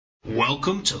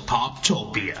Welcome to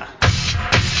Poptopia.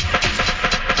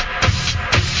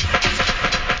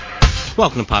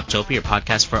 Welcome to Poptopia, your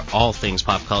podcast for all things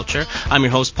pop culture. I'm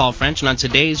your host, Paul French, and on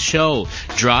today's show,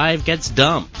 Drive gets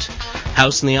dumped,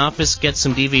 House in the Office gets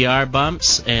some DVR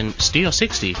bumps, and Studio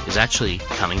 60 is actually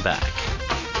coming back.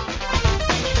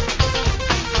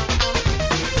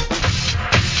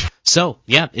 So,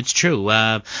 yeah, it's true.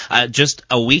 Just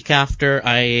a week after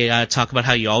I talk about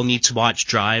how you all need to watch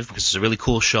Drive, because it's a really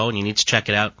cool show and you need to check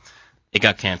it out, it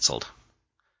got canceled.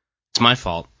 It's my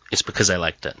fault. It's because I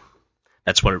liked it.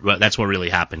 That's what really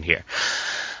happened here.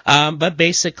 But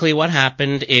basically what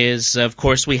happened is, of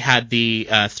course, we had the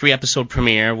 3-episode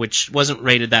premiere, which wasn't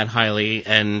rated that highly,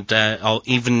 and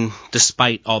even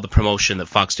despite all the promotion that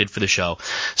Fox did for the show.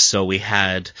 So we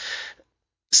had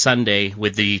Sunday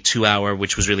with the 2-hour,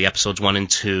 which was really episodes 1 and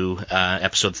 2.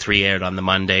 Episode 3 aired on the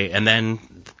Monday, and then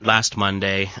last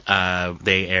Monday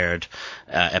they aired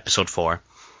episode 4,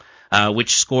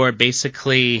 which scored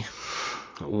basically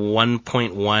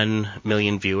 1.1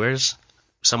 million viewers,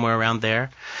 somewhere around there.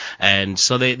 And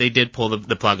so they did pull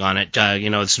the plug on it.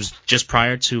 This was just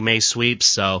prior to May sweeps,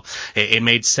 so it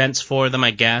made sense for them,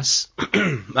 I guess.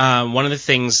 One of the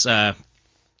things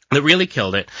that really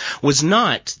killed it was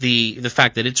not the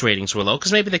fact that its ratings were low,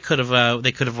 because maybe they could have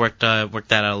worked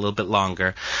that out a little bit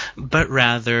longer, but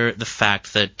rather the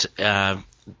fact that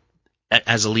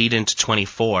as a lead into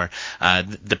 24,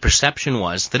 the perception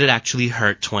was that it actually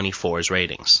hurt 24's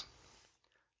ratings.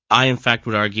 I, in fact,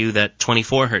 would argue that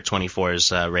 24 hurt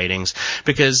 24's ratings,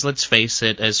 because let's face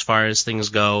it, as far as things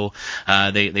go,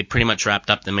 they pretty much wrapped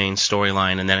up the main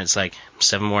storyline, and then it's like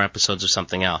 7 more episodes of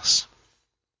something else.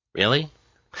 Really?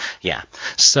 Yeah.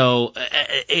 So,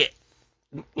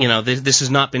 this has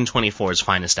not been 24's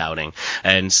finest outing,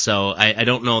 and so I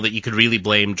don't know that you could really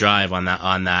blame Drive on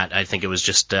that. I think it was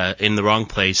just in the wrong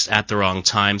place at the wrong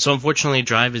time. So unfortunately,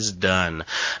 Drive is done,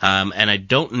 and I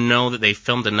don't know that they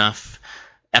filmed enough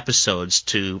episodes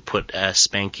to put a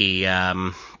spanky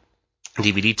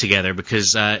DVD together,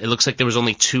 because it looks like there was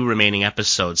only 2 remaining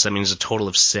episodes. That means a total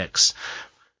of 6.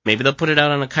 Maybe they'll put it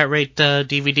out on a cut rate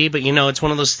DVD, but it's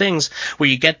one of those things where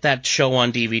you get that show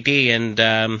on DVD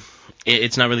and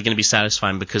it's not really going to be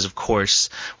satisfying, because, of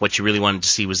course, what you really wanted to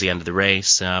see was the end of the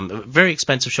race. A very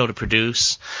expensive show to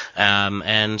produce,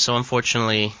 and so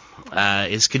unfortunately,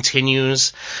 it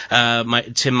continues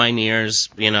Tim Minear's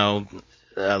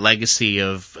legacy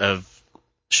of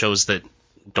shows that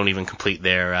don't even complete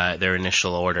their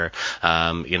initial order.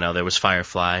 There was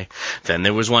Firefly, then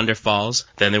there was Wonder Falls,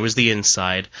 then there was The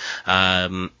Inside.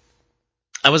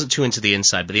 I wasn't too into The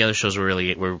Inside, but the other shows were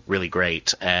really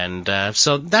great, and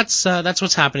so that's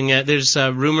what's happening. There's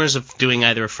rumors of doing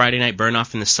either a Friday night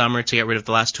burn-off in the summer to get rid of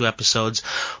the last 2 episodes,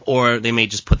 or they may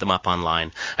just put them up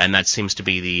online, and that seems to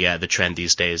be the trend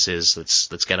these days. Is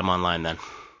let's get them online then.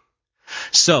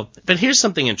 So, but here's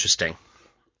something interesting.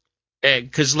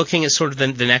 Because looking at sort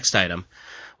of the next item,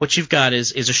 what you've got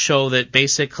is a show that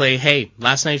basically, hey,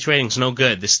 last night's ratings no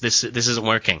good. This isn't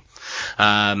working.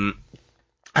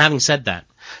 Having said that,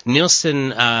 Nielsen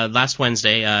last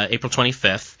Wednesday, April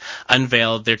 25th,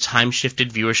 unveiled their time-shifted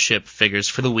viewership figures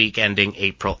for the week ending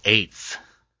April 8th.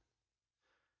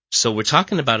 So we're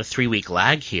talking about a 3-week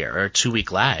lag here, or a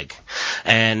 2-week lag,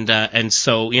 and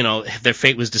so their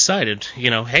fate was decided.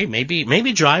 Hey,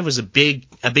 maybe Drive was a big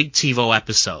TiVo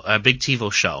episode, a big TiVo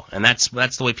show, and that's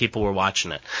the way people were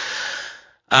watching it.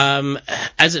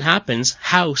 As it happens,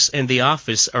 House and The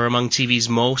Office are among TV's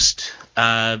most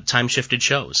time-shifted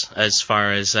shows as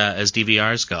far as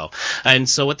DVRs go. And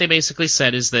so what they basically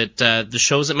said is that the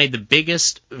shows that made the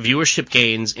biggest viewership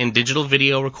gains in digital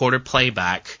video recorder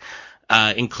playback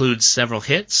includes several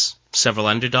hits, several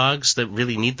underdogs that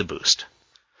really need the boost.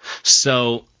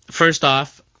 So, first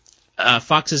off,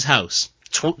 Fox's House.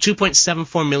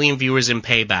 2.74 million viewers in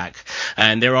payback,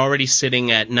 and they're already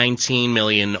sitting at 19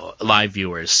 million live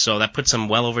viewers. So that puts them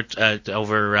well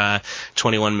over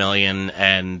 21 million,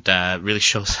 and really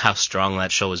shows how strong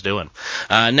that show is doing.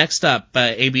 Next up,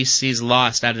 ABC's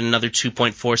Lost added another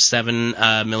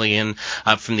 2.47 million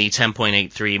up from the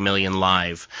 10.83 million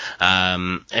live.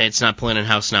 It's not pulling in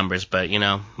House numbers, but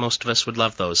most of us would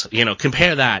love those.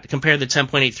 Compare the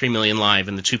 10.83 million live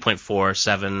and the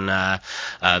 2.47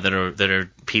 that are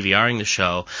PVRing the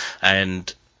show,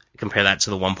 and compare that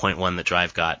to the 1.1 that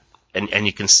Drive got, and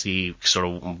you can see sort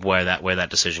of where that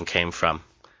decision came from.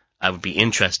 I would be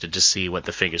interested to see what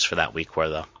the figures for that week were,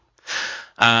 though.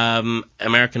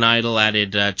 American Idol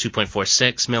added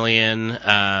 2.46 million,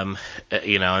 and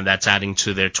that's adding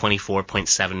to their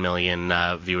 24.7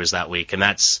 million viewers that week, and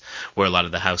that's where a lot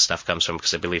of the House stuff comes from,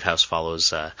 because I believe House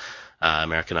follows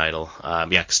American Idol.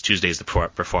 Because Tuesday's the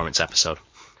performance episode.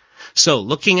 So,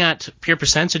 looking at pure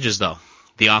percentages, though,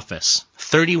 The Office,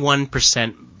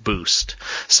 31% boost.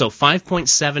 So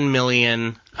 5.7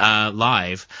 million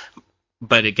live,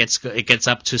 but it gets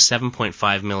up to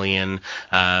 7.5 million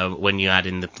when you add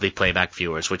in the playback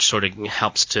viewers, which sort of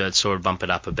helps to sort of bump it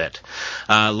up a bit.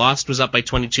 Lost was up by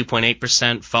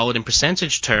 22.8%, followed in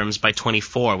percentage terms by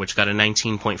 24, which got a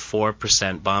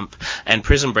 19.4% bump, and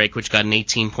Prison Break, which got an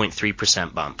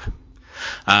 18.3% bump.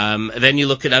 Then you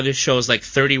look at other shows like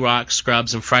 30 Rock,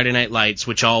 Scrubs, and Friday Night Lights,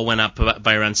 which all went up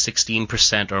by around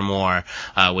 16% or more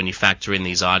when you factor in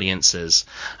these audiences.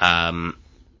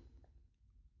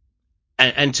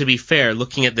 And to be fair,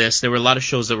 looking at this, there were a lot of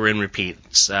shows that were in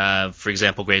repeats. For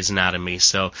example, Grey's Anatomy.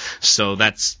 So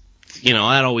that's,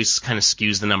 that always kind of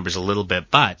skews the numbers a little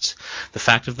bit. But the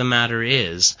fact of the matter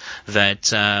is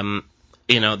that,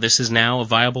 this is now a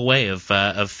viable way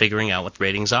of figuring out what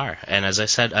ratings are. And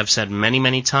as I've said many,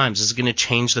 many times, this is going to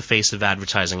change the face of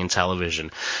advertising in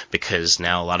television, because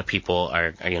now a lot of people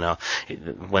are,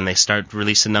 when they start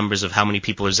releasing numbers of how many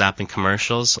people are zapping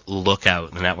commercials, look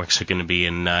out. The networks are going to be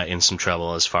in some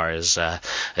trouble as far as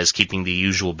keeping the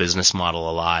usual business model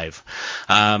alive.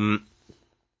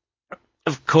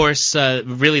 Of course,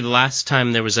 really the last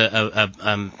time there was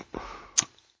a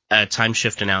time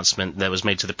shift announcement that was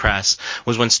made to the press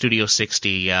was when Studio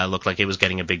 60 looked like it was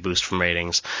getting a big boost from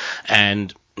ratings,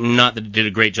 and not that it did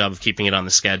a great job of keeping it on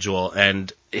the schedule.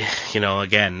 And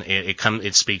again,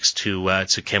 it speaks to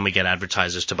can we get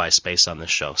advertisers to buy space on this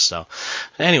show? So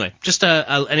anyway, just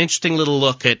an interesting little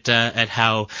look at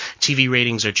how TV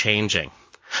ratings are changing.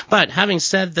 But having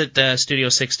said that, Studio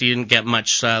 60 didn't get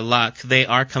much luck, they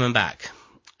are coming back,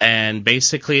 and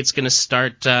basically it's going to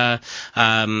start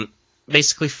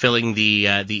basically filling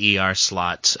the ER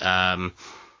slot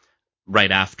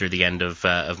right after the end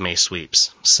of May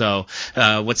sweeps. So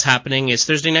what's happening is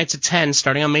Thursday nights at 10,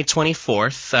 starting on May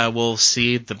 24th, we'll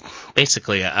see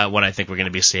what I think we're going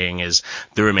to be seeing is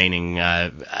the remaining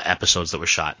episodes that were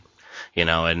shot.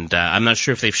 And I'm not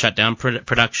sure if they've shut down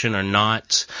production or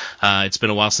not. It's been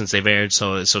a while since they've aired,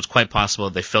 so it's quite possible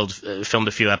they filmed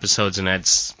a few episodes and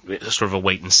it's sort of a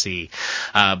wait and see.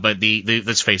 But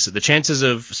let's face it, the chances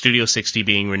of Studio 60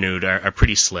 being renewed are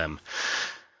pretty slim.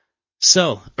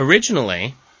 So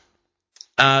originally,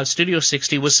 Studio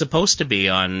 60 was supposed to be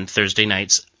on Thursday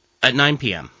nights at 9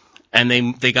 p.m. And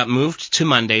they got moved to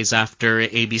Mondays after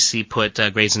ABC put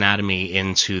Grey's Anatomy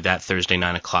into that Thursday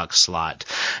 9 o'clock slot.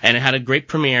 And it had a great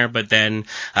premiere, but then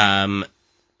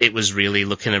it was really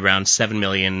looking around 7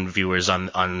 million viewers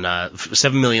on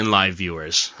 7 million live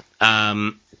viewers.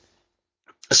 So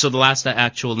the last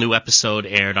actual new episode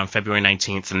aired on February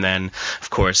 19th, and then, of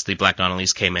course, the Black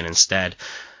Donnellys came in instead,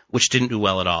 which didn't do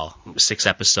well at all. 6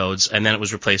 episodes, and then it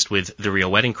was replaced with The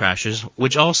Real Wedding Crashers,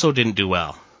 which also didn't do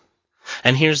well.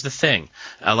 And here's the thing: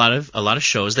 a lot of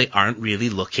shows, they aren't really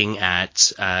looking at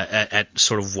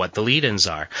sort of what the lead-ins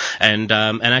are. And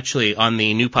actually, on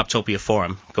the new Poptopia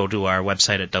forum, go to our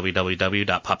website at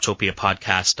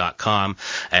www.poptopiapodcast.com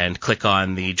and click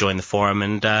on the join the forum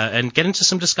and get into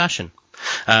some discussion.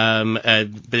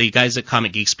 The guys at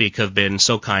Comic Geek Speak have been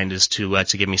so kind as to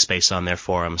give me space on their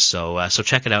forum. So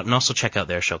check it out, and also check out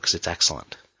their show because it's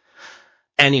excellent.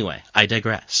 Anyway, I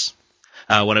digress.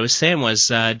 What I was saying was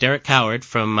Derek Coward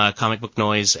from Comic Book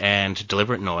Noise and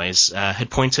Deliberate Noise had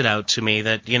pointed out to me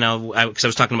that, because I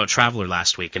was talking about Traveler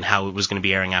last week and how it was going to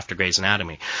be airing after Grey's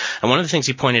Anatomy. And one of the things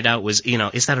he pointed out was,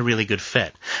 is that a really good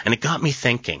fit? And it got me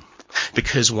thinking,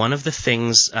 because one of the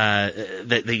things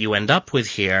that you end up with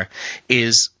here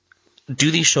is,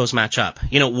 do these shows match up?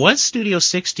 Was Studio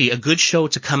 60 a good show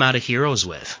to come out of Heroes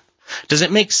with? Does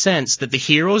it make sense that the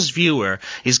Heroes viewer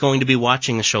is going to be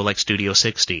watching a show like Studio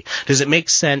 60? Does it make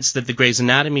sense that the Grey's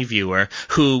Anatomy viewer,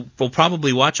 who will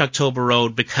probably watch October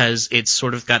Road because it's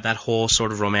sort of got that whole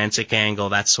sort of romantic angle,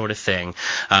 that sort of thing,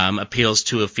 appeals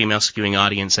to a female skewing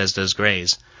audience as does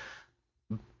Grey's?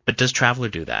 But does Traveler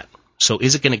do that? So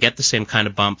is it going to get the same kind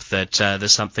of bump that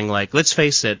there's something like, let's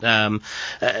face it,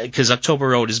 because October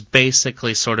Road is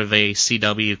basically sort of a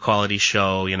CW quality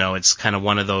show. It's kind of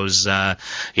one of those,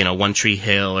 One Tree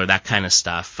Hill or that kind of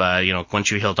stuff. One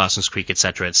Tree Hill, Dawson's Creek,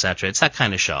 etc., etc. It's that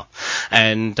kind of show.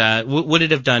 And would it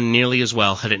have done nearly as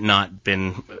well had it not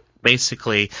been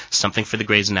basically something for the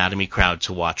Grey's Anatomy crowd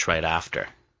to watch right after?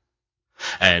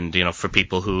 And, for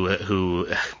people who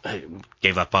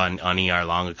gave up on ER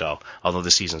long ago, although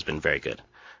the season's been very good.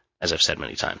 as I've said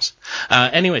many times.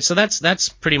 Anyway, so that's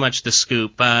pretty much the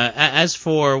scoop. As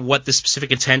for what the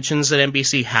specific intentions that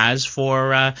NBC has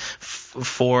for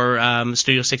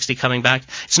Studio 60 coming back,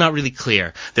 it's not really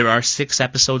clear. There are 6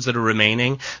 episodes that are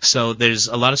remaining, so there's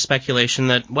a lot of speculation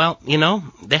that, well,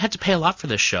 they had to pay a lot for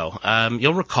this show.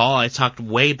 You'll recall I talked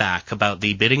way back about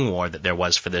the bidding war that there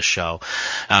was for this show.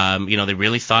 They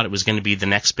really thought it was going to be the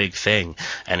next big thing,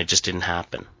 and it just didn't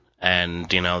happen. And,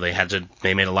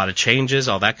 they made a lot of changes,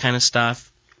 all that kind of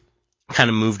stuff. Kind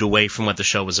of moved away from what the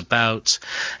show was about,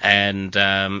 and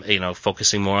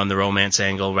focusing more on the romance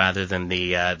angle rather than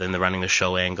the running the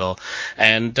show angle,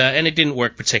 and it didn't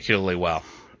work particularly well.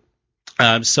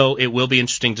 So it will be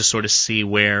interesting to sort of see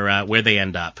where they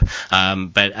end up.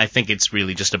 But I think it's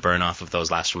really just a burn off of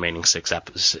those last remaining 6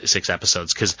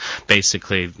 episodes, because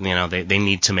basically, they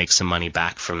need to make some money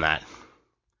back from that.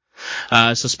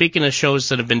 So speaking of shows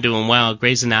that have been doing well,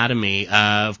 Grey's Anatomy,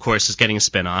 of course, is getting a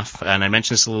spin-off. And I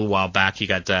mentioned this a little while back. You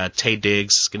got Taye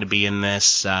Diggs going to be in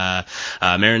this.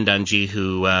 Merrin Dungey,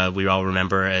 who we all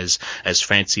remember as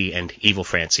Francie and Evil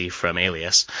Francie from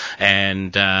Alias.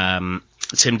 And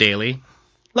Tim Daly.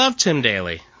 Love Tim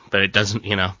Daly. But it doesn't,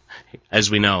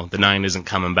 as we know, the 9 isn't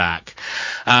coming back.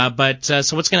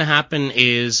 So what's going to happen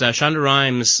is Shonda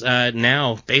Rhimes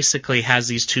now basically has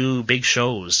these 2 big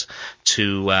shows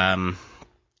to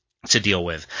deal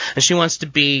with. And she wants to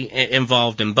be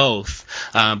involved in both.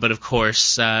 But of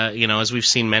course, as we've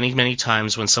seen many, many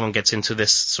times when someone gets into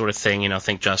this sort of thing,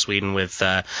 think Joss Whedon with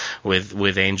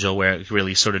Angel, where it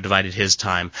really sort of divided his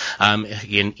time.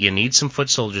 You need some foot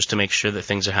soldiers to make sure that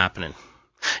things are happening.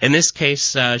 In this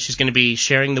case, she's going to be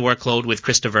sharing the workload with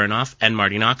Krista Vernoff and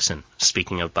Marty Noxon.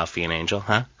 Speaking of Buffy and Angel,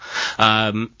 huh?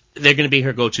 They're going to be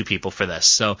her go-to people for this.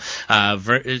 So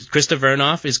Krista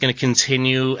Vernoff is going to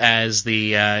continue as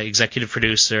the executive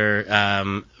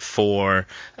producer for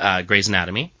Grey's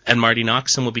Anatomy, and Marty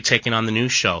Noxon will be taking on the new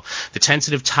show. The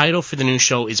tentative title for the new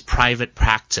show is Private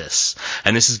Practice,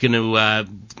 and this is going to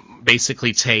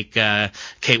basically take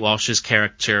Kate Walsh's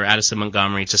character, Addison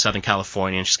Montgomery, to Southern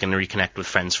California, and she's going to reconnect with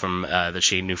friends from that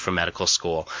she knew from medical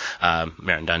school,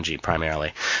 Merrin Dungey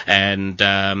primarily. And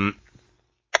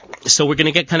so we're going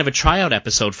to get kind of a tryout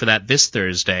episode for that this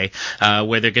Thursday,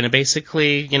 where they're going to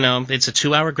basically, it's a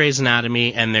 2-hour Grey's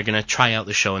Anatomy, and they're going to try out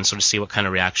the show and sort of see what kind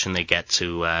of reaction they get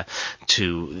to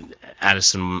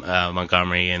Addison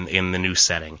Montgomery in the new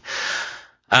setting.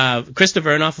 Krista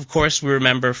Vernoff, of course, we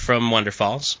remember from Wonder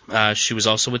Falls. She was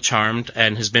also with Charmed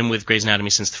and has been with Grey's Anatomy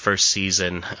since the first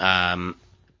season.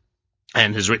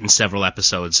 And has written several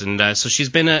episodes. And so she's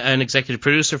been an executive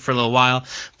producer for a little while,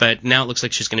 but now it looks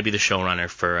like she's going to be the showrunner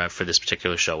for this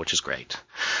particular show, which is great.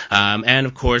 And,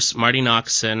 of course, Marty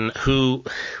Noxon, who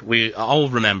we all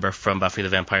remember from Buffy the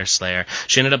Vampire Slayer.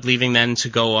 She ended up leaving then to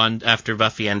go on, after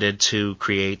Buffy ended, to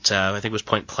create, I think it was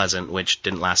Point Pleasant, which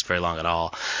didn't last very long at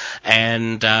all.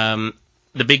 And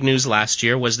the big news last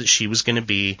year was that she was going to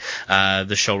be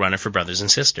the showrunner for Brothers and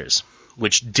Sisters,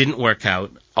 which didn't work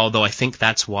out, although I think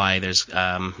that's why there's,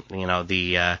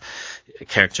 the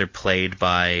character played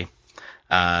by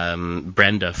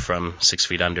Brenda from 6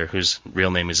 Feet Under, whose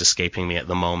real name is escaping me at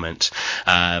the moment.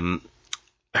 She and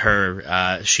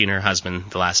her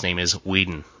husband, the last name is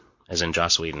Whedon, as in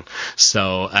Joss Whedon.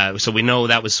 So we know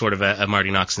that was sort of a Marty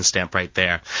Noxon stamp right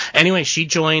there. Anyway, she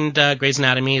joined Grey's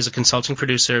Anatomy as a consulting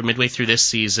producer midway through this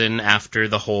season after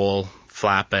the whole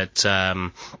flap at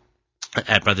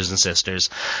Brothers and Sisters,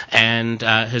 and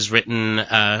has written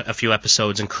a few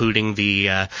episodes, including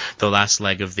the last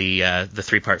leg of the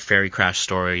 3-part Fairy Crash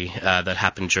story that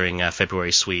happened during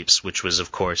February sweeps, which was,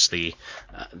 of course, the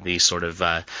sort of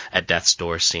at death's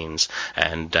door scenes,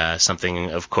 and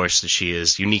something, of course, that she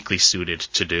is uniquely suited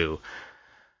to do.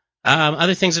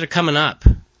 Other things that are coming up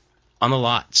on the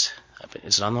lot.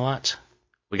 Is it on the lot?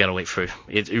 We gotta wait for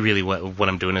it. Really, what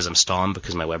I'm doing is I'm stalling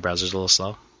because my web browser's a little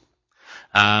slow.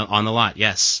 On the lot,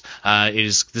 yes.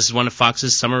 This is one of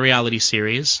Fox's summer reality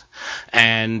series,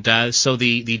 and so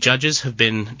the judges have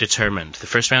been determined. The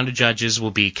first round of judges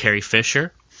will be Carrie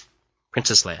Fisher,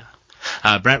 Princess Leia,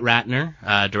 Brett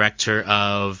Ratner, director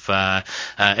of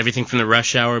everything from the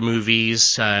Rush Hour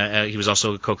movies. He was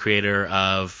also a co-creator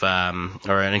of,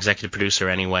 or an executive producer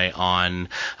anyway, on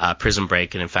Prison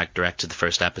Break, and in fact directed the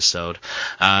first episode.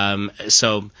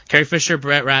 So Carrie Fisher,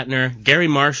 Brett Ratner, Gary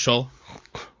Marshall,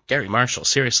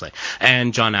 seriously.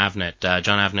 And John Avnet.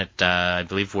 John Avnet, I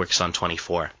believe, works on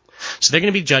 24. So they're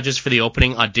going to be judges for the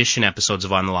opening audition episodes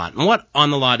of On the Lot. And what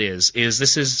On the Lot is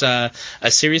this is a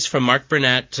series from Mark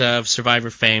Burnett of Survivor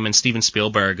fame and Steven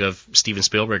Spielberg of Steven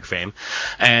Spielberg fame.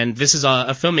 And this is a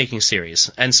filmmaking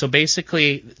series. And so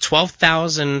basically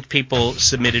 12,000 people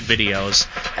submitted videos,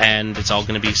 and it's all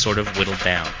going to be sort of whittled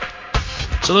down.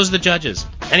 So those are the judges.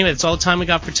 Anyway, that's all the time we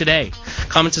got for today.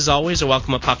 Comments, as always, are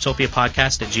welcome at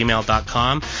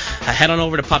poptopiapodcast@gmail.com. Head on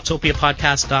over to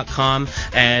poptopiapodcast.com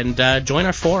and join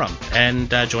our forum and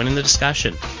join in the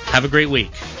discussion. Have a great week.